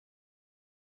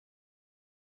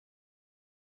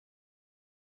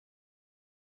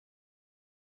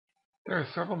There are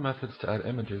several methods to add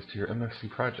images to your MFC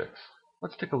projects.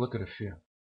 Let's take a look at a few.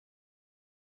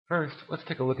 First, let's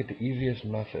take a look at the easiest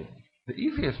method. The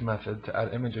easiest method to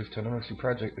add images to an MFC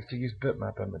project is to use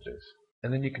bitmap images,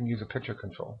 and then you can use a picture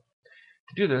control.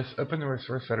 To do this, open the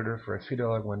resource editor for a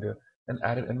cdialog window and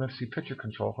add an MFC picture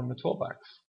control from the toolbox.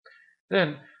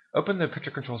 Then, open the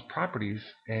picture control's properties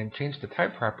and change the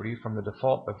type property from the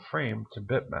default of frame to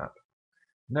bitmap.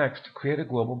 Next, create a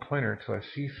global pointer to a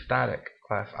cStatic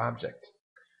class object.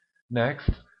 Next,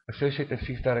 associate the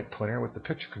cStatic pointer with the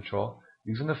picture control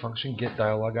using the function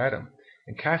getDialogItem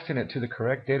and casting it to the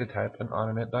correct data type and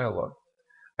on init dialog.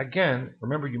 Again,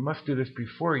 remember you must do this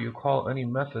before you call any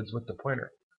methods with the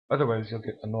pointer. Otherwise, you'll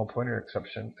get a null pointer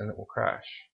exception and it will crash.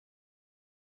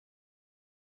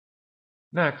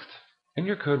 Next, in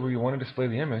your code where you want to display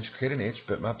the image, create an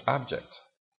hbitmapped object.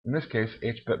 In this case,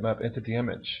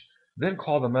 hbitmap_entity_image. Then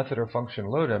call the method or function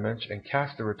loadImage and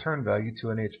cast the return value to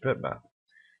an hbitmap.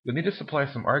 You'll need to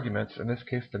supply some arguments, in this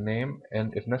case the name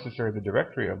and, if necessary, the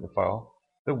directory of the file,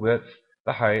 the width,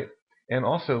 the height, and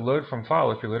also load from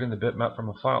file if you're loading the bitmap from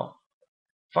a file.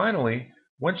 Finally,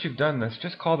 once you've done this,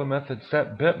 just call the method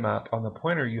setBitmap on the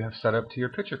pointer you have set up to your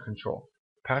picture control,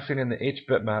 passing in the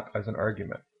hbitmap as an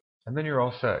argument. And then you're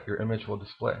all set. Your image will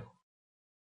display.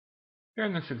 Here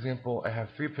in this example, I have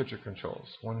three picture controls,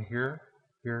 one here,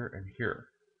 here, and here.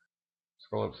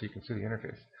 Scroll up so you can see the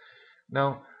interface.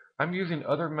 Now, I'm using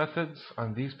other methods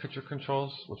on these picture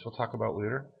controls, which we'll talk about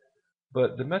later,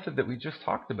 but the method that we just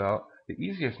talked about, the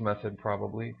easiest method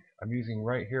probably, I'm using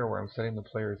right here where I'm setting the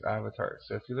player's avatar.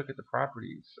 So if you look at the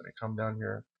properties and I come down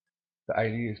here, the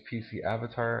ID is PC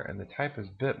avatar and the type is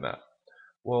bitmap.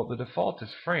 Well, the default is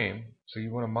frame, so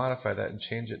you want to modify that and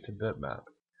change it to bitmap.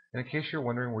 And in case you're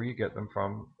wondering where you get them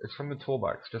from, it's from the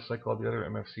toolbox, just like all the other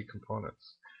MFC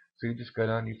components. So you just go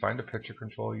down, you find a picture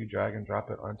control, you drag and drop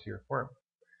it onto your form.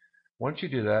 Once you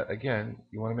do that, again,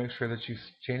 you want to make sure that you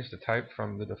change the type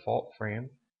from the default frame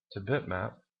to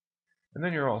bitmap, and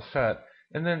then you're all set.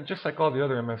 And then, just like all the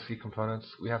other MFC components,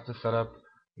 we have to set up,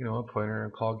 a pointer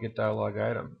and call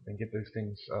getDialogItem and get those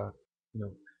things,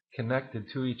 connected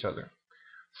to each other.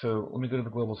 So let me go to the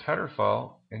globals header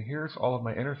file, and here's all of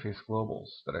my interface globals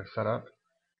that I've set up.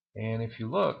 And if you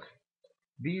look,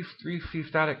 these three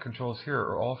cStatic controls here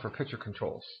are all for picture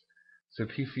controls. So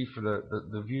PC for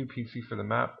the view, PC for the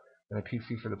map, and a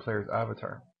PC for the player's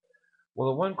avatar. Well,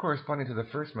 the one corresponding to the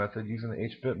first method using the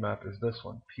hbitmap is this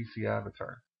one, PC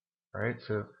avatar. Alright,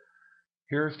 so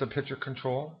here's the picture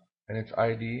control and its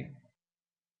ID,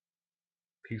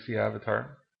 PC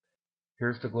avatar.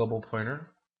 Here's the global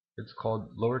pointer. It's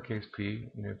called lowercase p,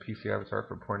 PC avatar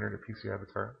for pointer to PC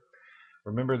avatar.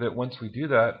 Remember that once we do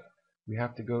that, we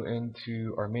have to go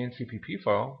into our main CPP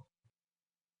file,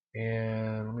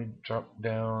 and let me drop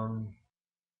down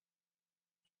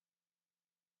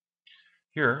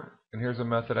here, and here's a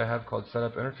method I have called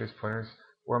setUpInterfacePointers,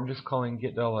 where I'm just calling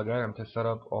getDialogItem to set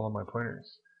up all of my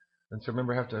pointers. And so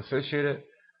remember, I have to associate it.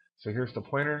 So here's the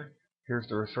pointer, here's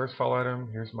the resource file item,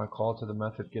 here's my call to the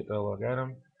method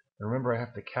getDialogItem. And remember, I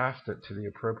have to cast it to the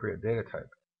appropriate data type.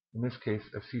 In this case,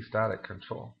 a cStatic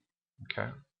control.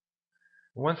 Okay.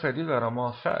 Once I do that, I'm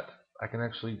all set. I can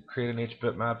actually create an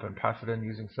hbitmap and pass it in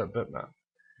using setBitmap.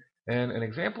 And an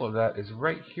example of that is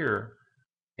right here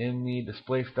in the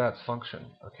displayStats function.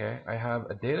 Okay, I have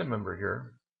a data member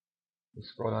here. Let's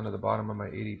scroll down to the bottom of my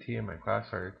ADT in my class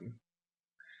hierarchy.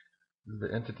 This is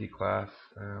the entity class,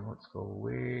 and let's go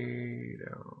way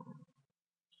down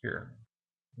here.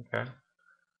 Okay.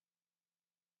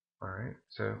 Alright,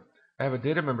 so I have a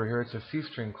data member here. It's a C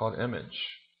string called image,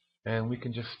 and we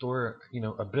can just store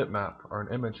a bitmap or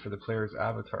an image for the player's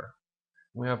avatar.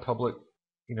 We have public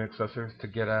accessors to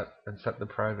get at and set the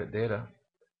private data.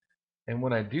 And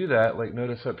when I do that, like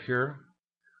notice up here,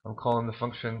 I'm calling the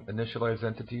function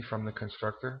initializeEntity from the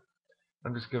constructor.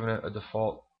 I'm just giving it a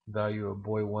default value of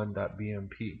boy1.bmp.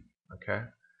 Okay,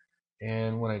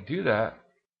 and when I do that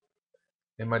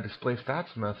in my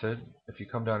displayStats method, if you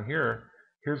come down here,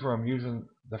 here's where I'm using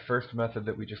the first method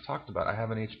that we just talked about. I have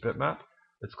an hbitmap.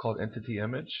 It's called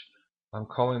entityImage. I'm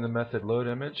calling the method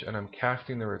loadImage, and I'm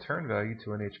casting the return value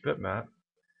to an hbitmap.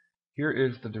 Here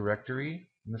is the directory.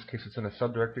 In this case, it's in a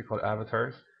subdirectory called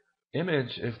avatars.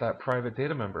 Image is that private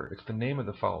data member. It's the name of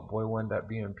the file,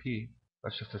 boy1.bmp.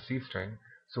 That's just a C string.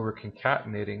 So we're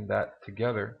concatenating that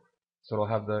together, so it'll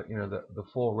have the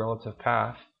full relative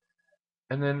path.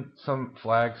 And then some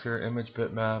flags here, image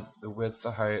bitmap, the width,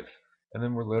 the height, and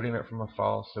then we're loading it from a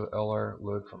file, so lr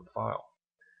load from file.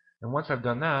 And once I've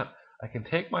done that, I can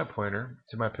take my pointer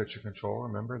to my picture control.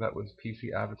 Remember, that was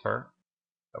PC avatar.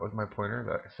 That was my pointer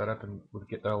that I set up with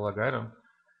getDialogItem.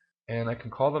 and I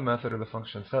can call the method or the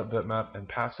function setBitmap and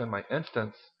pass in my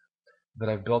instance that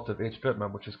I've built of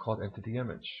hBitmap, which is called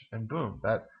entityImage, and boom,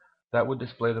 that would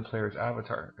display the player's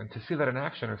avatar. And to see that in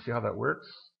action or see how that works,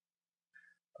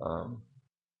 go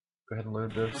ahead and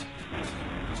load this.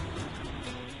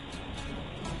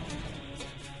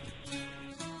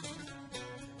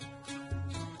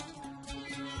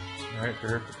 Alright, so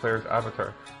here's the player's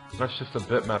avatar. That's just a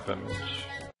bitmap image.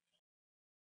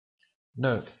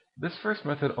 Note, this first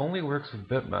method only works with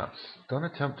bitmaps. Don't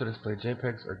attempt to display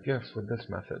JPEGs or GIFs with this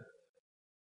method.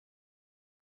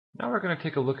 Now we're going to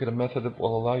take a look at a method that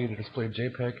will allow you to display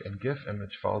JPEG and GIF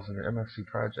image files in your MFC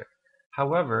project.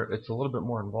 However, it's a little bit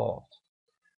more involved.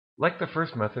 Like the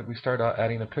first method, we start out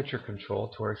adding a picture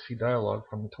control to our C dialog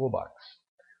from the toolbox.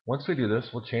 Once we do this,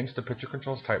 we'll change the picture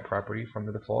control's type property from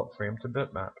the default frame to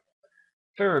bitmap.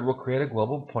 Third, we'll create a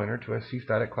global pointer to a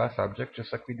CStatic class object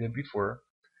just like we did before.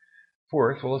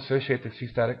 Fourth, we'll associate the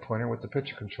CStatic pointer with the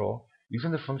picture control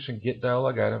using the function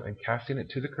getDialogItem and casting it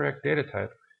to the correct data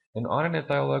type, an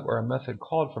onInitDialog or a method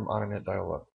called from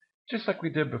onInitDialog, just like we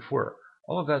did before.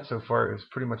 All of that so far is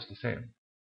pretty much the same.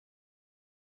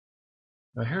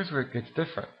 Now here's where it gets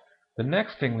different. The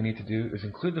next thing we need to do is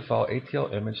include the file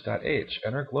atlimage.h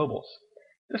and our globals.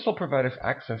 This will provide us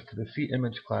access to the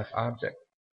CImage class object.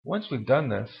 Once we've done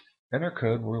this, in our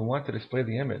code where we want to display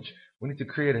the image, we need to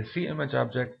create a CImage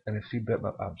object and a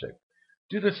CBitmap object.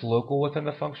 Do this local within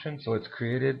the function so it's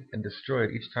created and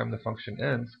destroyed each time the function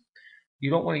ends. You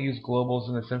don't want to use globals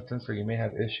in this instance or you may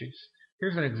have issues.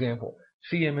 Here's an example.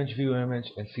 CImage viewImage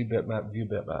and CBitmap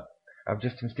viewBitmap. I've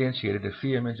just instantiated a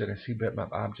CImage and a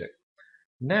CBitmap object.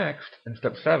 Next, in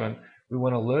step 7, we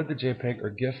want to load the JPEG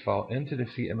or GIF file into the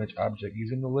CImage object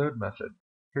using the load method.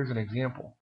 Here's an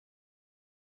example.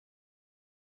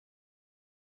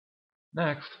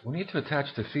 Next, we need to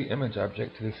attach the CImage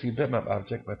object to the CBitmap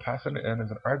object by passing it in as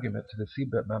an argument to the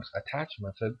CBitmap's attach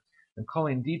method and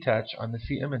calling detach on the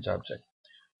CImage object.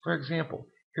 For example,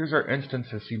 here's our instance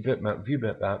of CBitmap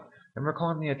viewBitmap, and we're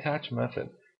calling the attach method.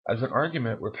 As an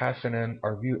argument, we're passing in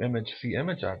our viewImage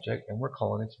CImage object, and we're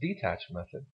calling its detach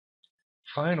method.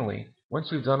 Finally,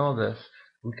 once we've done all this,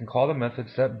 we can call the method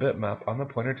setBitmap on the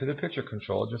pointer to the picture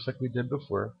control, just like we did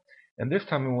before, and this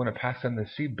time we want to pass in the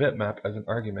CBitmap as an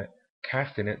argument,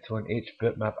 casting it to an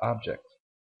hBitmap object.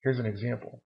 Here's an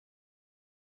example.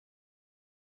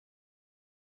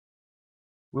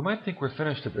 We might think we're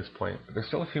finished at this point, but there's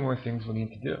still a few more things we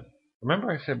need to do.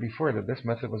 Remember I said before that this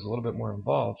method was a little bit more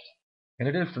involved, and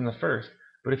it is from the first,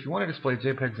 but if you want to display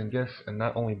JPEGs and GIFs and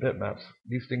not only bitmaps,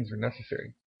 these things are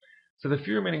necessary. So the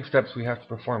few remaining steps we have to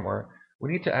perform are,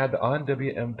 we need to add the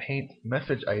onWMPaint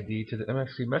message ID to the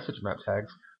MFC message map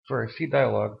tags for our C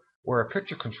dialog or our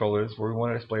picture controllers where we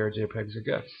want to display our JPEGs or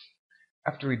GIFs.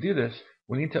 After we do this,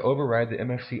 we need to override the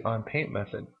MFC onPaint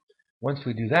method. Once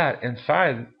we do that,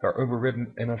 inside our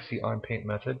overridden MFC onPaint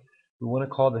method, we want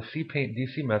to call the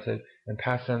cPaintDC method and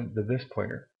pass in the this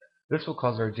pointer. This will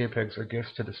cause our JPEGs or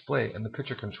GIFs to display in the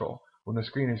picture control when the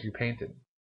screen is repainted.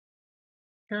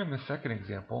 Here in the second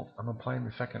example, I'm applying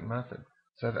the second method.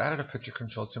 So I've added a picture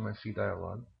control to my C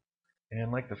dialog,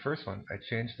 and like the first one, I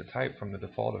changed the type from the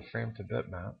default of frame to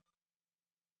bitmap.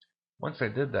 Once I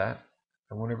did that,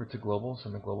 I went over to globals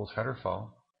and the globals header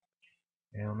file,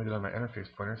 and let me go to my interface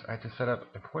pointers. I had to set up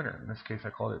a pointer. In this case, I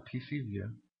called it PCView,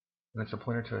 and it's a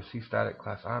pointer to a CStatic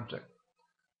class object.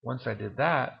 Once I did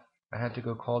that, I had to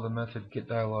go call the method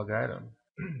getDialogItem,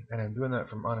 and I'm doing that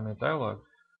from onInitDialog,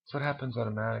 so it happens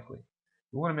automatically.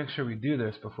 We want to make sure we do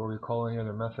this before we call any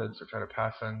other methods or try to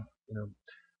pass in,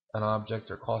 an object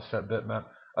or call setBitmap.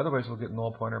 Otherwise, we'll get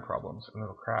null pointer problems and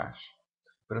it'll crash.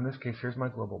 But in this case, here's my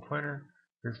global pointer,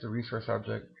 here's the resource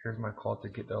object, here's my call to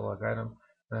getDialogItem,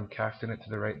 and I'm casting it to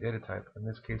the right data type, in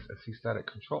this case a CStatic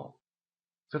control.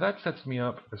 So that sets me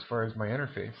up as far as my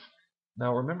interface.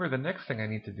 Now remember, the next thing I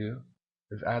need to do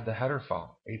is add the header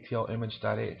file,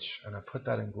 atlimage.h, and I put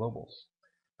that in globals.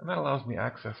 And that allows me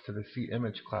access to the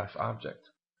CImage class object.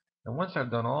 And once I've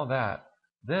done all that,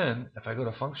 then if I go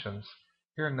to functions,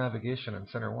 here in navigation in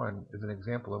center 1 is an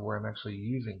example of where I'm actually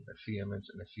using a CImage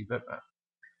and a CBitmap.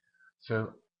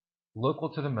 So local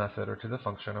to the method or to the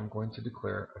function, I'm going to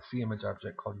declare a CImage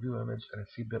object called viewImage and a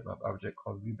CBitmap object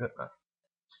called viewBitmap.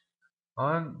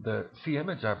 On the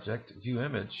CImage object,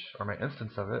 viewImage, or my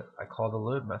instance of it, I call the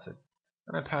load method.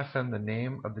 And I pass in the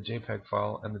name of the JPEG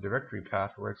file and the directory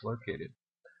path where it's located.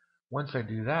 Once I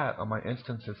do that, on my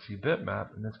instance of CBitmap,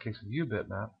 in this case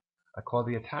viewBitmap, I call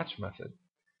the attach method.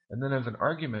 And then as an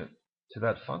argument to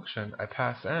that function, I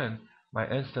pass in my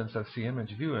instance of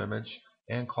CImage viewImage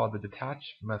and call the detach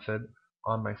method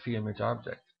on my CImage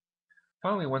object.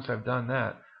 Finally, once I've done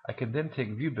that, I can then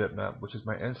take viewBitmap, which is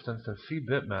my instance of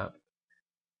cBitmap,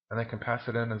 and I can pass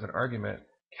it in as an argument,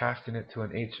 casting it to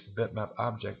an hBitmap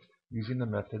object using the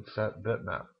method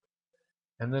setBitmap.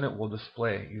 And then it will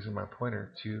display using my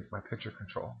pointer to my picture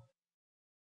control.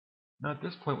 Now at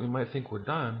this point we might think we're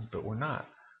done, but we're not.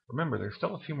 Remember, there's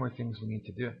still a few more things we need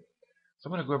to do. So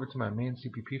I'm going to go over to my main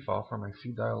CPP file for my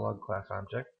cDialog class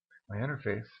object, my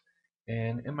interface,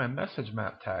 and in my message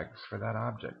map tags for that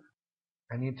object,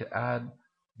 I need to add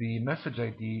the message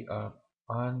ID of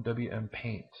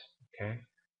onWMPaint. Okay.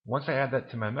 Once I add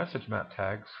that to my message map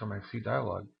tags for my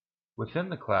cDialog, within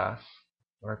the class,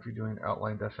 or if you're doing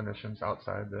outline definitions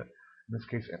outside, in this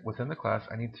case within the class,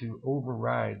 I need to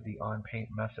override the onPaint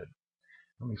method.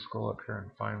 Let me scroll up here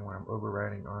and find where I'm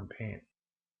overriding onPaint.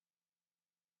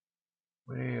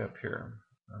 Way up here.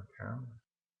 Okay.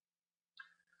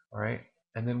 Alright,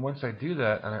 and then once I do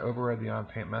that and I override the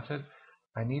onPaint method,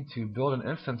 I need to build an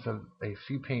instance of a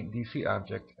cPaintDC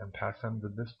object and pass them to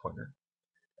this pointer.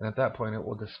 And at that point it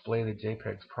will display the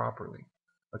JPEGs properly.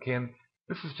 Okay, and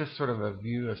this is just sort of a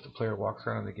view as the player walks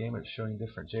around in the game. It's showing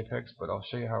different JPEGs, but I'll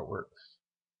show you how it works.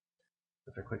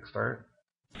 If I click start,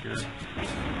 here.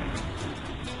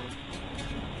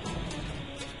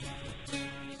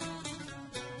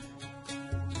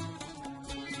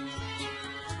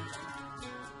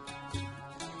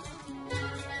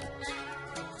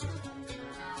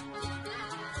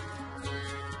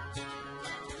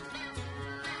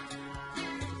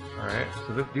 Alright,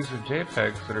 so these are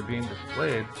JPEGs that are being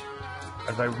displayed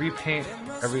as I repaint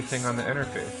everything on the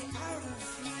interface.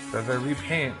 So as I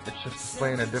repaint, it's just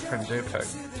displaying a different JPEG.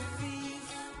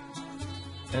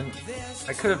 And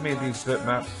I could have made these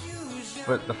bitmaps,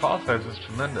 but the file size is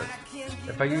tremendous.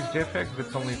 If I use JPEGs,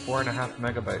 it's only 4.5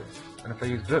 megabytes, and if I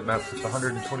use bitmaps, it's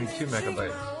 122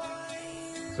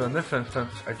 megabytes. So in this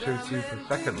instance, I chose to use the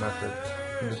second method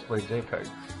to display JPEGs.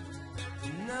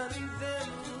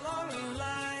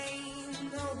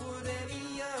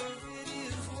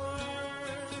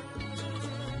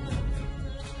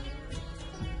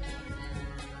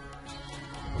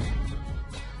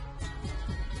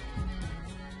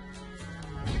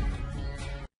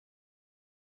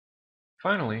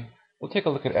 Finally, we'll take a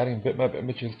look at adding bitmap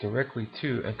images directly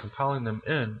to and compiling them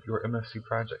in your MFC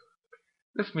project.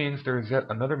 This means there is yet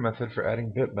another method for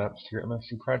adding bitmaps to your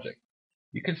MFC project.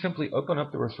 You can simply open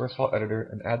up the resource file editor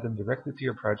and add them directly to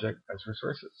your project as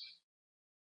resources.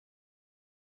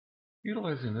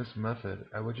 Utilizing this method,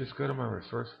 I would just go to my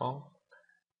resource file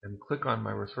and click on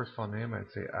my resource file name.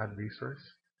 I'd say add resource.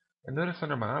 And notice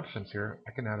under my options here,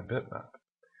 I can add a bitmap.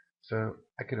 So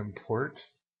I could import.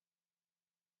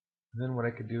 And then what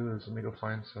I could do is let me go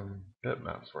find some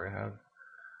bitmaps where I have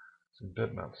some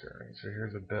bitmaps here. So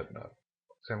here's a bitmap.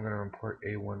 So I'm going to import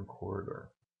A1 corridor.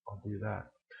 I'll do that.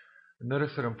 And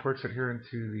notice it imports it here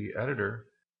into the editor.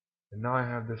 And now I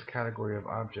have this category of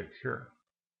object here,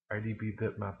 IDB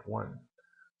bitmap 1.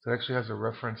 So it actually has a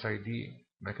reference ID,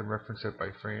 and I can reference it by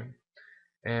frame.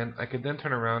 And I could then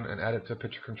turn around and add it to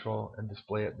picture control and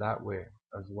display it that way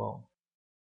as well.